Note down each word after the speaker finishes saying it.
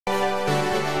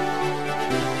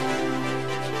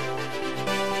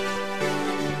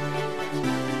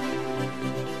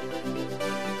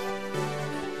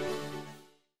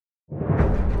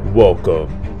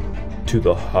Welcome to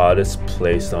the hottest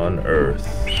place on Earth.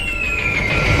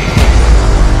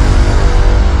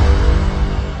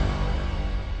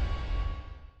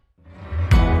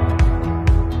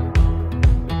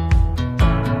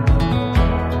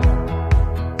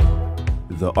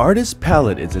 The Artist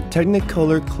Palette is a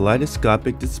technicolor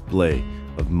kaleidoscopic display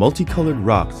of multicolored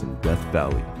rocks in Death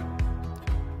Valley.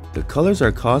 The colors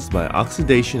are caused by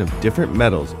oxidation of different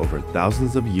metals over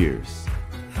thousands of years.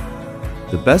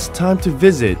 The best time to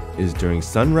visit is during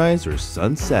sunrise or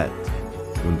sunset,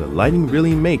 when the lighting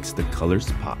really makes the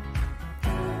colors pop.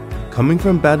 Coming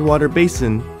from Badwater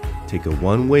Basin, take a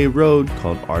one-way road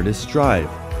called Artist Drive,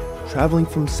 traveling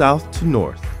from south to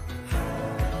north.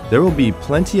 There will be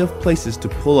plenty of places to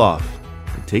pull off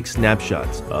and take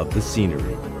snapshots of the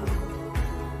scenery.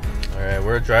 Alright,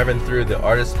 we're driving through the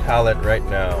Artist Palette right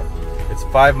now. It's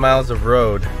 5 miles of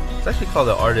road. It's actually called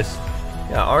the Artist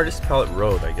Palette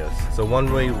Road, I guess. It's a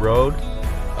one-way road.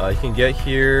 You can get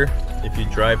here if you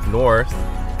drive north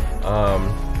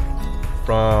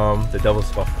from the Devil's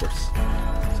Golf Course.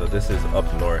 So this is up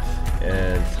north.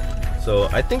 And so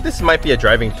I think this might be a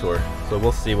driving tour. So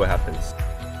we'll see what happens.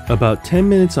 About 10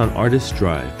 minutes on Artist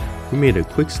Drive, we made a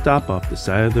quick stop off the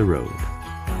side of the road.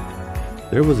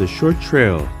 There was a short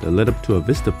trail that led up to a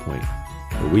vista point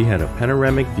where we had a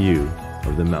panoramic view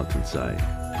of the mountainside.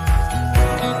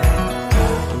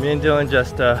 Me and Dylan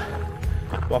just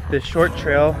walked this short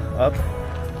trail up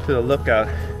to the lookout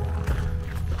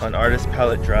on Artist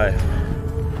Palette Drive.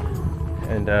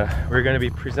 And we're going to be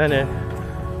presented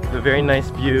with a very nice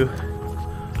view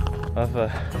of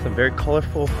some very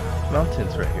colorful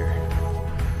mountains right here.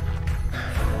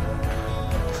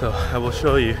 So I will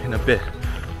show you in a bit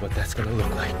what that's gonna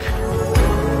look like.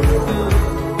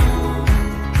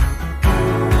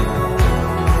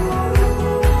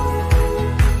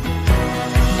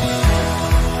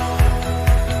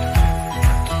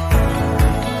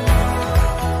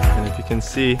 And if you can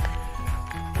see,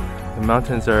 the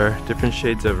mountains are different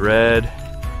shades of red,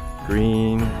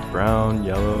 green, brown,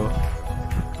 yellow.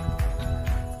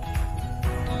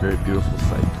 Very beautiful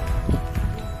sight.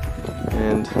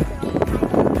 And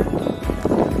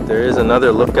there is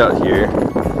another lookout here.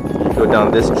 You go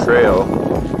down this trail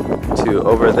to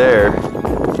over there,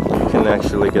 you can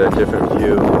actually get a different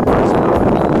view as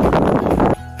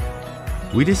well.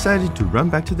 We decided to run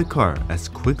back to the car as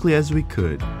quickly as we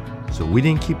could, so we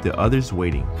didn't keep the others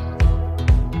waiting.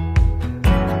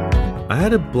 I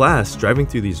had a blast driving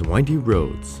through these windy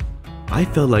roads. I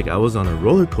felt like I was on a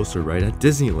roller coaster ride at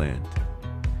Disneyland.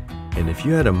 And if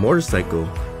you had a motorcycle,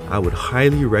 I would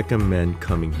highly recommend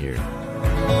coming here.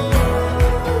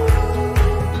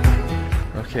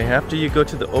 Okay, after you go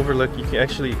to the overlook, you can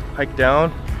actually hike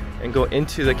down and go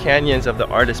into the canyons of the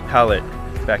Artist Palette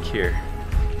back here.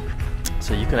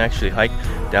 So you can actually hike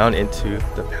down into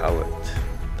the palette,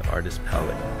 the Artist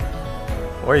Palette.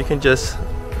 Or you can just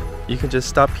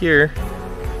stop here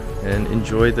and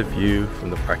enjoy the view from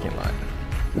the parking lot.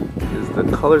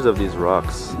 The colors of these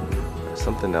rocks are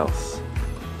something else.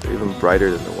 They're even brighter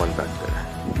than the one back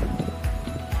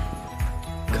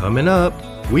there. Coming up,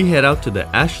 we head out to the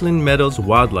Ashland Meadows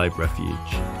Wildlife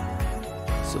Refuge.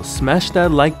 So smash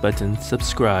that like button,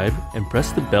 subscribe, and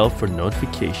press the bell for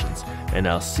notifications, and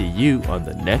I'll see you on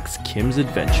the next Kim's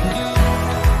Adventure.